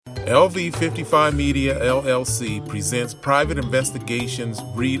LV55 Media LLC presents Private Investigations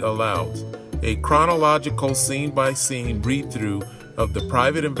Read Alouds, a chronological scene-by-scene read-through of the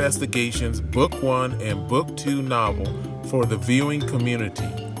Private Investigations Book 1 and Book 2 novel for the viewing community.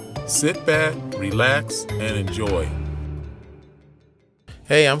 Sit back, relax, and enjoy.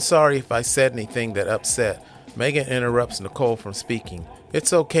 Hey, I'm sorry if I said anything that upset. Megan interrupts Nicole from speaking.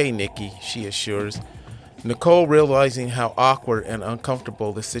 It's okay, Nikki, she assures. Nicole, realizing how awkward and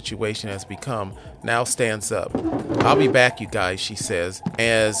uncomfortable the situation has become, now stands up. I'll be back, you guys, she says,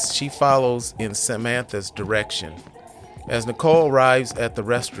 as she follows in Samantha's direction. As Nicole arrives at the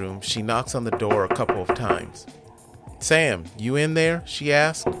restroom, she knocks on the door a couple of times. Sam, you in there? She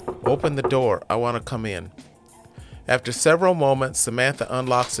asks. Open the door. I want to come in. After several moments, Samantha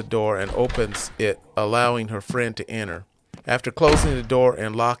unlocks the door and opens it, allowing her friend to enter. After closing the door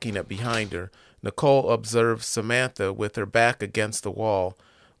and locking it behind her, Nicole observes Samantha with her back against the wall,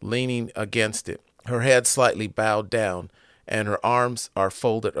 leaning against it, her head slightly bowed down, and her arms are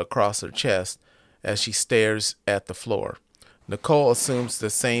folded across her chest as she stares at the floor. Nicole assumes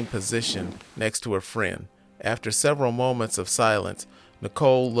the same position next to her friend. After several moments of silence,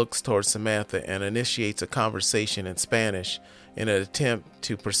 Nicole looks towards Samantha and initiates a conversation in Spanish in an attempt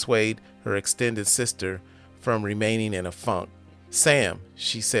to persuade her extended sister from remaining in a funk. Sam,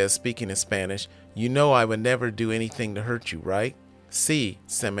 she says, speaking in Spanish, you know I would never do anything to hurt you, right? Sí,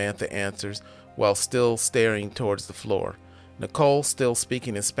 Samantha answers, while still staring towards the floor. Nicole, still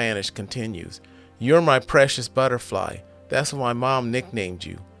speaking in Spanish, continues, you're my precious butterfly. That's what my mom nicknamed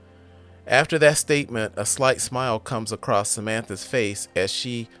you. After that statement, a slight smile comes across Samantha's face as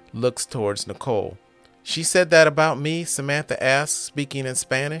she looks towards Nicole. She said that about me? Samantha asks, speaking in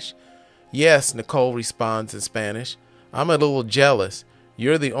Spanish. Yes, Nicole responds in Spanish. I'm a little jealous.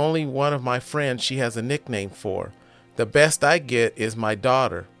 You're the only one of my friends she has a nickname for. The best I get is my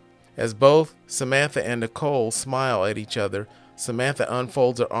daughter. As both Samantha and Nicole smile at each other, Samantha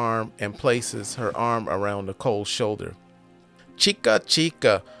unfolds her arm and places her arm around Nicole's shoulder.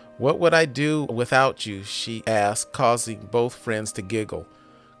 Chica, what would I do without you? She asks, causing both friends to giggle.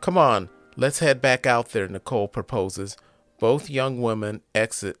 Come on, let's head back out there, Nicole proposes. Both young women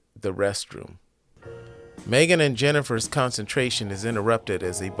exit the restroom. Megan and Jennifer's concentration is interrupted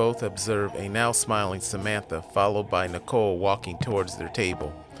as they both observe a now smiling Samantha, followed by Nicole walking towards their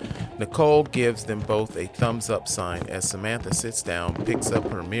table. Nicole gives them both a thumbs up sign as Samantha sits down, picks up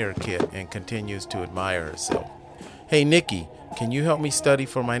her mirror kit, and continues to admire herself. Hey, Nikki, can you help me study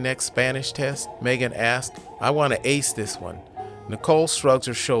for my next Spanish test? Megan asks. I want to ace this one. Nicole shrugs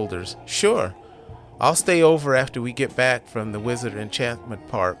her shoulders. Sure. I'll stay over after we get back from the Wizard Enchantment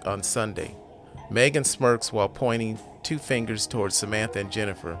Park on Sunday. Megan smirks while pointing two fingers towards Samantha and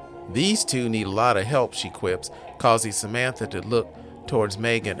Jennifer. These two need a lot of help, she quips, causing Samantha to look towards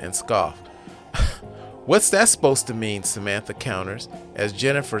Megan and scoff. What's that supposed to mean? Samantha counters, as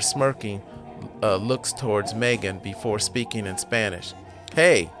Jennifer, smirking, looks towards Megan before speaking in Spanish.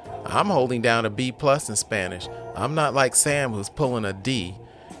 Hey, I'm holding down a B+ in Spanish. I'm not like Sam who's pulling a D.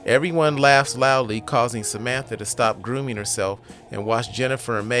 Everyone laughs loudly, causing Samantha to stop grooming herself and watch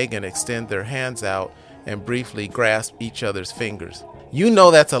Jennifer and Megan extend their hands out and briefly grasp each other's fingers. You know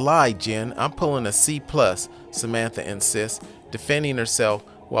that's a lie, Jen. I'm pulling a C+, Samantha insists, defending herself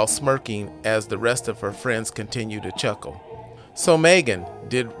while smirking as the rest of her friends continue to chuckle. So Megan,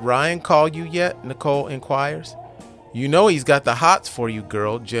 did Ryan call you yet? Nicole inquires. You know he's got the hots for you,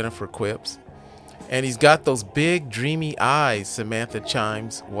 girl, Jennifer quips. And he's got those big, dreamy eyes, Samantha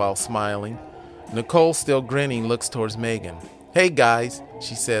chimes while smiling. Nicole, still grinning, looks towards Megan. Hey, guys,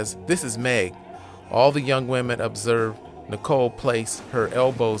 she says, this is Meg. All the young women observe Nicole place her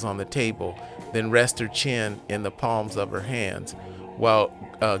elbows on the table, then rest her chin in the palms of her hands while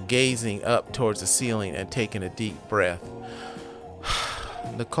gazing up towards the ceiling and taking a deep breath.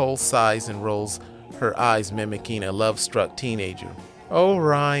 Nicole sighs and rolls her eyes, mimicking a love-struck teenager. Oh,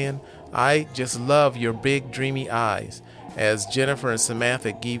 Ryan, I just love your big, dreamy eyes, as Jennifer and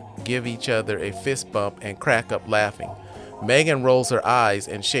Samantha give each other a fist bump and crack up laughing. Megan rolls her eyes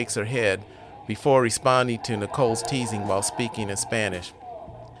and shakes her head before responding to Nicole's teasing while speaking in Spanish.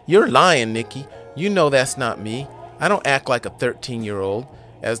 You're lying, Nikki. You know that's not me. I don't act like a 13-year-old.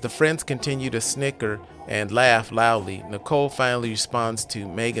 As the friends continue to snicker and laugh loudly, Nicole finally responds to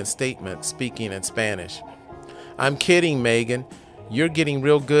Megan's statement, speaking in Spanish. I'm kidding, Megan. You're getting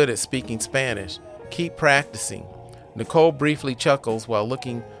real good at speaking Spanish. Keep practicing. Nicole briefly chuckles while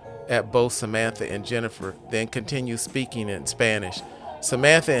looking at both Samantha and Jennifer, then continues speaking in Spanish.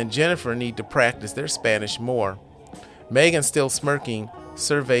 Samantha and Jennifer need to practice their Spanish more. Megan, still smirking,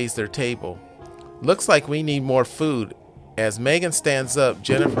 surveys their table. Looks like we need more food. As Megan stands up,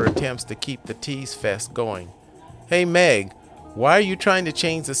 Jennifer attempts to keep the tease fest going. "Hey Meg, why are you trying to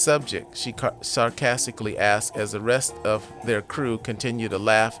change the subject?" she sarcastically asks as the rest of their crew continue to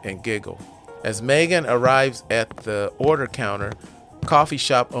laugh and giggle. As Megan arrives at the order counter, coffee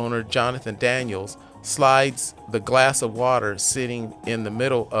shop owner Jonathan Daniels slides the glass of water sitting in the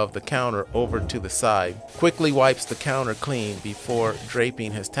middle of the counter over to the side, quickly wipes the counter clean before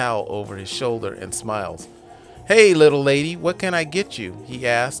draping his towel over his shoulder and smiles. "Hey, little lady, what can I get you?" he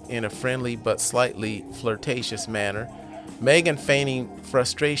asked in a friendly but slightly flirtatious manner. Megan, feigning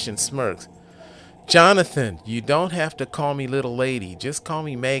frustration, smirks. "Jonathan, you don't have to call me little lady. Just call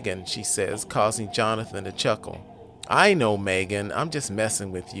me Megan," she says, causing Jonathan to chuckle. "I know, Megan. I'm just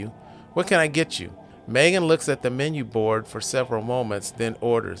messing with you. What can I get you?" Megan looks at the menu board for several moments, then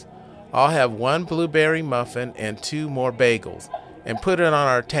orders, "I'll have 1 blueberry muffin and 2 more bagels, and put it on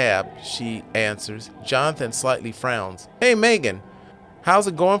our tab," she answers. Jonathan slightly frowns. "Hey, Megan, how's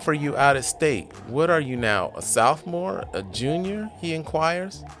it going for you out at state? What are you now, a sophomore, a junior?" he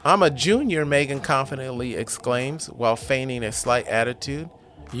inquires. "I'm a junior," Megan confidently exclaims while feigning a slight attitude.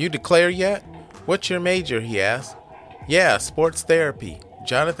 "You declare yet? What's your major?" he asks. "Yeah, sports therapy."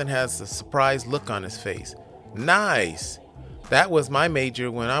 Jonathan has a surprised look on his face. "Nice. That was my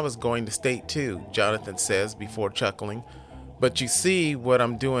major when I was going to state too," Jonathan says before chuckling. "But you see what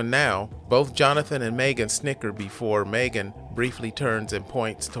I'm doing now." Both Jonathan and Megan snicker before Megan briefly turns and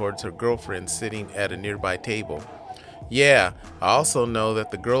points towards her girlfriend sitting at a nearby table. "Yeah, I also know that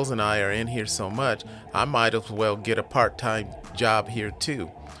the girls and I are in here so much, I might as well get a part-time job here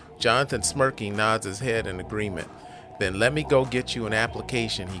too." Jonathan, smirking, nods his head in agreement. "Then let me go get you an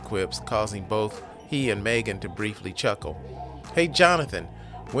application," he quips, causing both he and Megan to briefly chuckle. "Hey, Jonathan,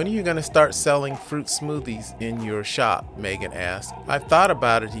 when are you going to start selling fruit smoothies in your shop?" Megan asks. "I've thought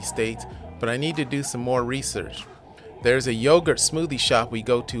about it," he states, "but I need to do some more research. There's a yogurt smoothie shop we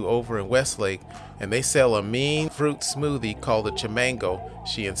go to over in Westlake, and they sell a mean fruit smoothie called a Ch2,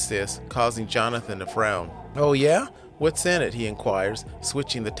 she insists, causing Jonathan to frown. "Oh yeah? What's in it?" he inquires,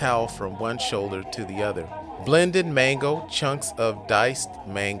 switching the towel from one shoulder to the other. "Blended mango, chunks of diced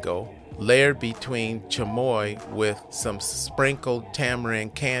mango, layered between chamoy with some sprinkled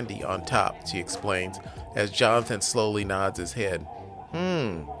tamarind candy on top," she explains, as Jonathan slowly nods his head.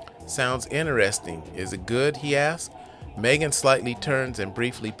 Sounds interesting. Is it good?" he asks. Megan slightly turns and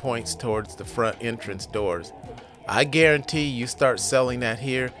briefly points towards the front entrance doors. "I guarantee you start selling that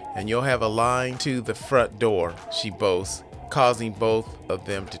here and you'll have a line to the front door," she boasts, causing both of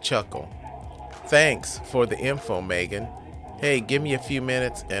them to chuckle. "Thanks for the info, Megan. Hey, give me a few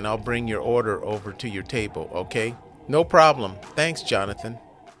minutes and I'll bring your order over to your table, okay?" "No problem. Thanks, Jonathan."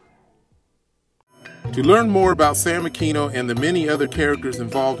 To learn more about Sam Aquino and the many other characters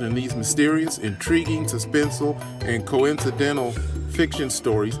involved in these mysterious, intriguing, suspenseful, and coincidental fiction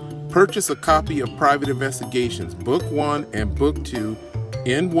stories, purchase a copy of Private Investigations, Book 1 and Book 2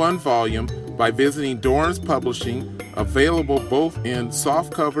 in one volume by visiting Dorrance Publishing, available both in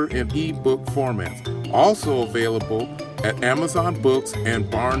softcover and ebook formats. Also available at Amazon Books and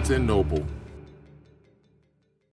Barnes & Noble.